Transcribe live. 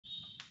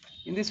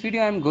In this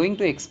video I am going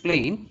to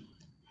explain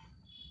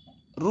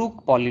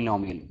Rook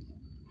polynomial.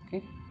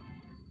 Okay.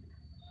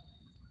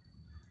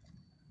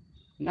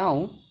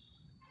 Now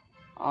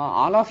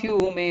all of you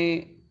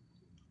may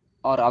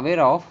are aware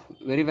of,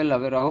 very well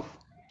aware of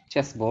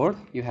chessboard.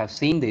 You have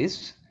seen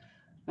this.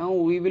 Now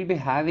we will be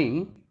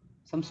having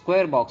some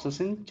square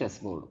boxes in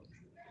chessboard.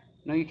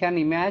 Now you can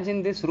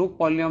imagine this Rook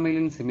polynomial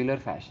in similar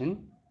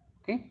fashion.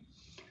 Okay.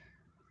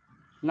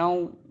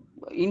 Now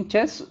in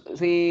chess,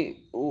 say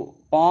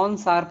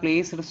pawns are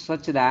placed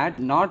such that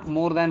not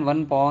more than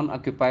one pawn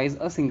occupies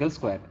a single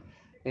square.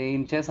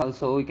 In chess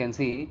also you can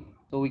see,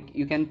 so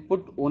you can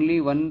put only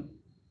one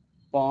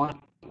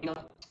pawn in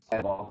a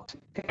square box.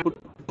 You can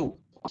put two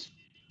pawns.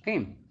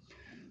 Okay,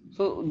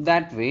 so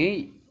that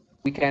way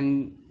we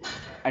can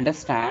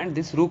understand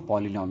this Rook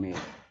polynomial.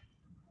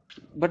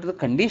 But the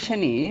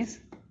condition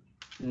is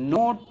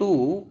no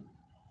two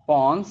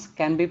pawns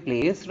can be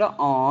placed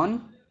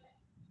on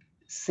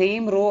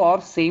same row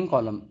or same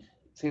column.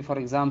 Say for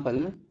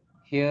example,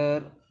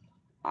 here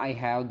I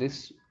have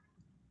this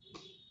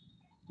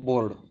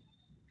board.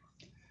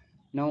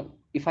 Now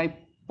if I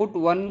put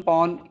one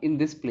pawn in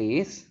this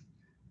place,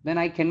 then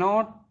I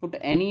cannot put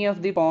any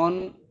of the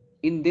pawn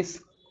in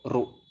this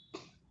row.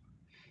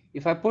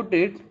 If I put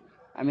it,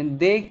 I mean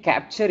they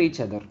capture each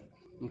other.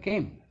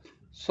 Okay,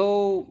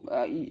 so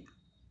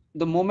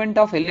the moment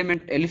of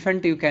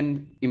elephant you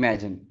can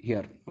imagine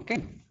here.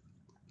 Okay,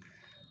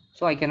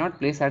 so I cannot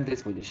place at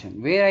this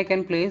position. Where I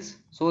can place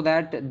so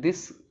that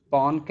this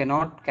pawn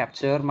cannot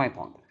capture my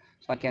pawn.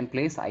 So I can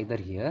place either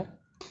here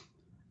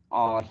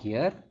or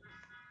here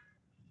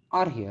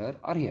or here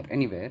or here,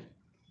 anywhere,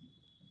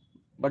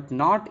 but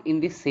not in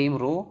the same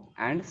row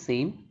and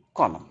same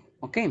column.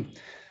 Okay.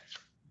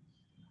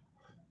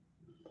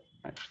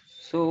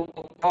 So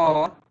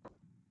for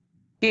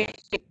k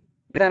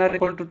greater than or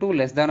equal to 2,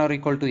 less than or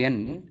equal to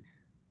n,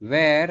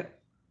 where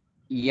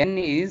n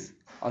is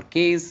or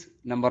k is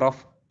number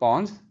of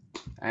pawns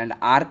and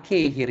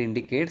rk here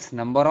indicates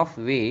number of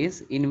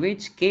ways in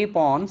which k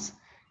pawns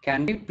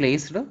can be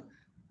placed.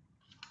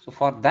 So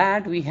for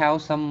that we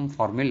have some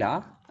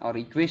formula or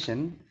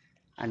equation,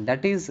 and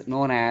that is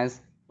known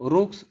as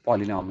Rook's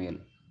polynomial.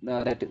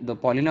 The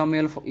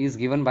polynomial is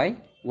given by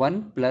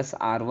 1 plus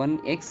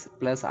r1x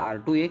plus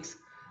r2x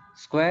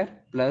square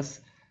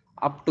plus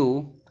up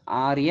to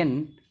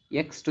rn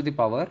x to the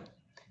power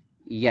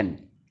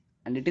n,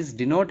 and it is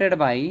denoted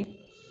by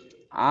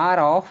r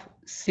of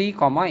c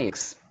comma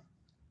x.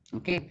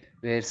 Okay,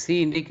 where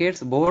c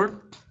indicates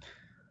board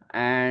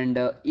and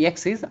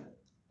x is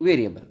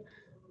variable.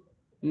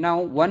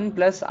 Now 1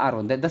 plus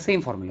r1, that the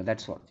same formula,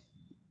 that's what.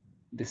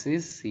 This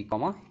is c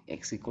comma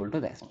x equal to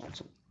that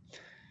also.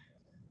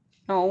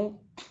 Now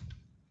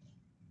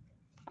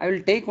I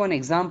will take one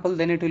example,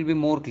 then it will be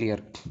more clear.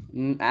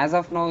 As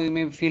of now you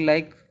may feel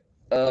like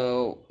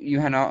you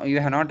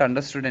have not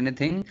understood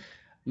anything,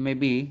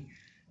 maybe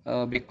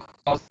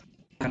because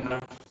you have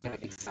not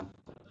example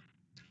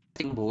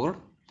board,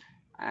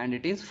 and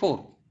it is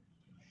 4.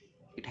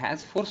 It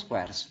has 4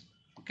 squares.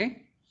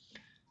 Okay,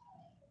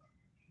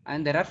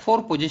 and there are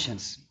 4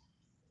 positions,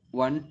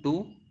 1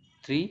 2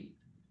 3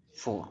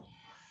 4.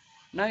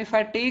 Now if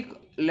I take,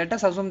 let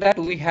us assume that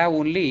we have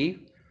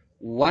only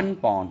one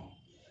pawn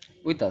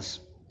with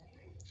us.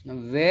 Now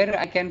where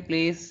I can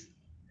place,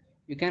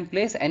 you can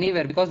place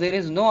anywhere because there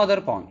is no other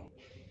pawn.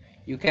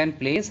 You can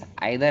place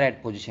either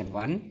at position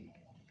 1,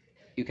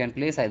 you can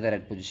place either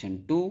at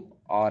position 2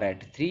 or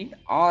at 3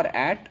 or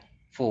at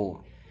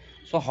 4.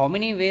 So how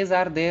many ways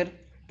are there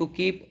to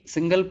keep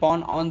single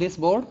pawn on this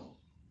board?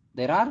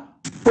 There are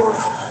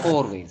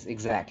 4 ways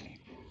exactly.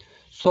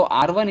 So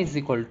R1 is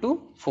equal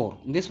to 4.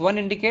 This 1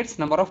 indicates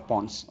number of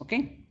pawns.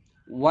 Okay,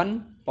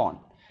 1 pawn.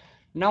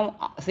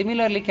 Now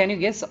similarly, can you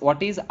guess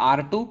what is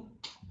R2?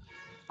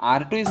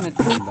 R2 is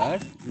nothing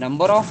but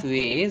number of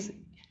ways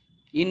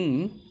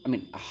in, I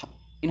mean,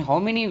 in how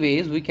many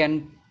ways we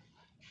can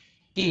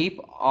keep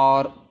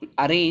or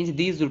arrange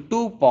these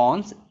 2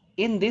 pawns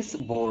in this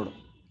board.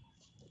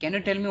 Can you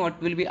tell me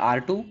what will be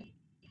R2?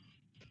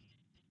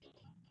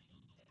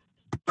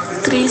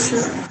 3,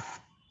 sir.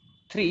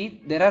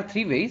 3. There are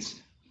 3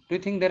 ways. Do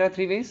you think there are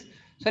 3 ways?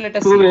 So let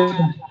us 2 see. ways.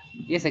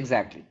 Yes,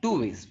 exactly. 2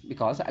 ways,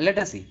 because let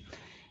us see.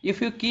 If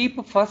you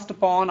keep first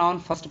pawn on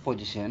first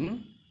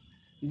position,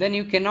 then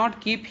you cannot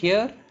keep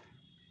here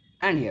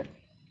and here.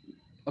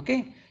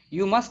 Okay,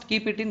 you must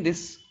keep it in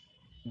this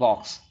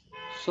box.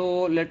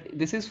 So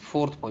this is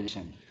 4th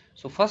position.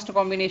 So first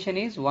combination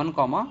is 1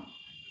 comma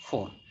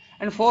 4,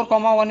 and 4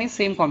 comma 1 is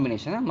same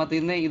combination.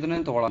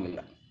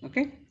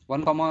 Okay,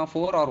 1 comma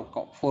 4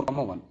 or 4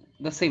 comma 1,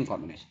 the same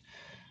combination.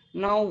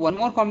 Now one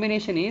more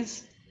combination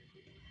is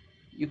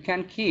you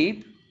can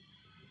keep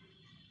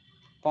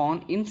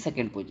pawn in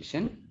second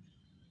position.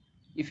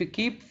 If you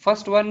keep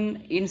first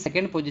one in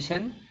second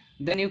position,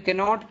 then you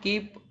cannot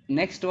keep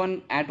next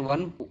one at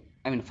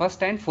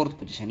first and fourth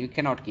position. You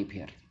cannot keep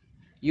here.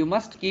 You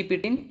must keep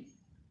it in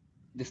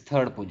this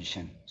third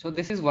position. So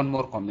this is one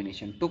more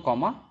combination, 2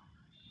 comma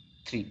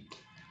 3.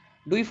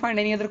 Do you find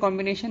any other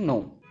combination?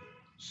 No.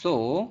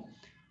 So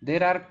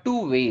there are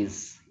two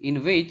ways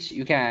in which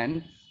you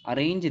can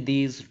arrange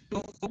these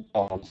two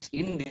pawns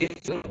in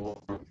this board.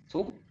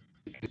 So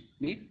it will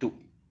be 2.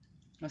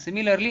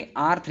 Similarly,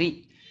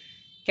 R3.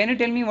 Can you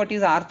tell me what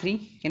is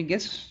R3? Can you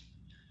guess?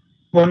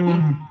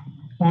 One,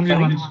 only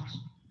Sorry? once.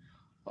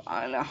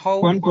 How?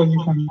 One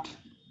position.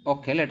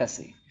 Okay, let us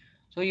see.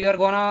 So you are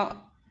gonna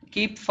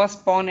keep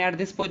first pawn at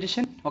this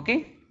position,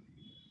 okay?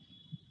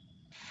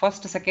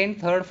 First,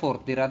 second, third,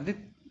 fourth. There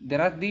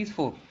are these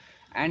 4,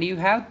 and you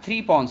have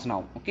 3 pawns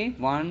now. Okay,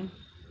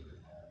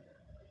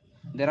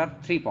 there are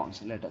 3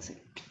 pawns. Let us see.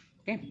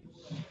 Okay,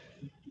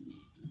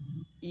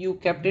 you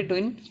kept it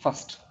in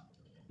first.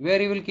 Where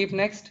you will keep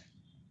next?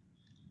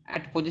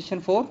 At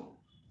position 4.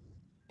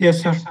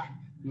 Yes, sir.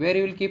 Where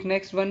you will keep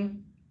next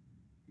one?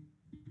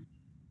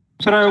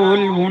 Sir, I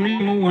will only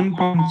move one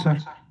pawn, sir.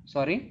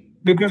 Sorry.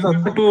 Because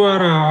other two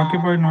are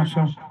occupied now,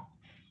 sir.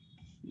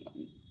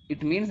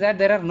 It means that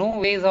there are no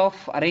ways of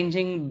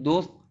arranging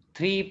those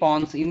 3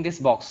 pawns in this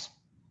box,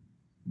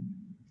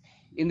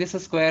 in this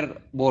square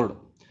board,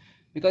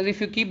 because if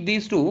you keep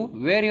these two,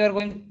 where you are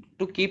going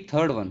to keep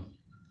third one?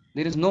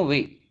 There is no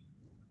way.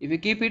 If you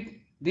keep it,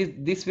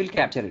 this will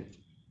capture it.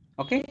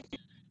 Okay,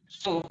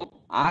 so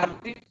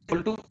R3 is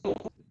equal to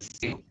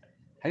 0.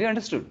 Have you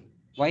understood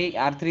why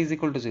R3 is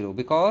equal to 0?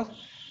 Because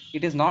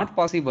it is not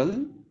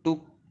possible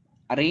to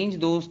arrange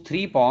those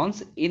 3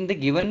 pawns in the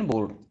given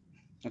board.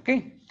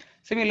 Okay,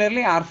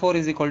 similarly R4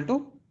 is equal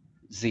to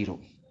 0.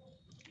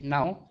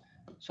 Now,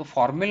 so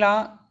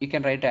formula you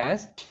can write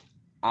as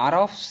R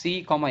of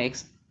C comma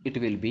X. It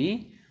will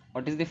be,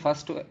 what is the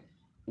first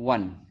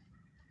 1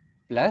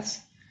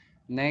 plus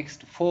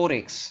next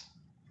 4x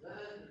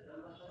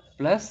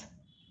plus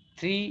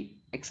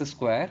 3x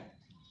square.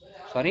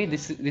 Sorry,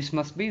 this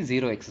must be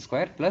 0x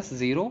square plus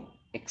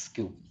 0x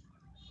cube.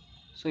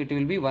 So it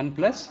will be 1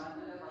 plus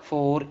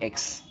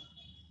 4x.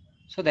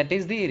 So that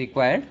is the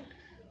required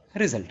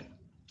result.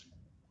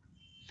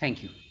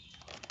 Thank you.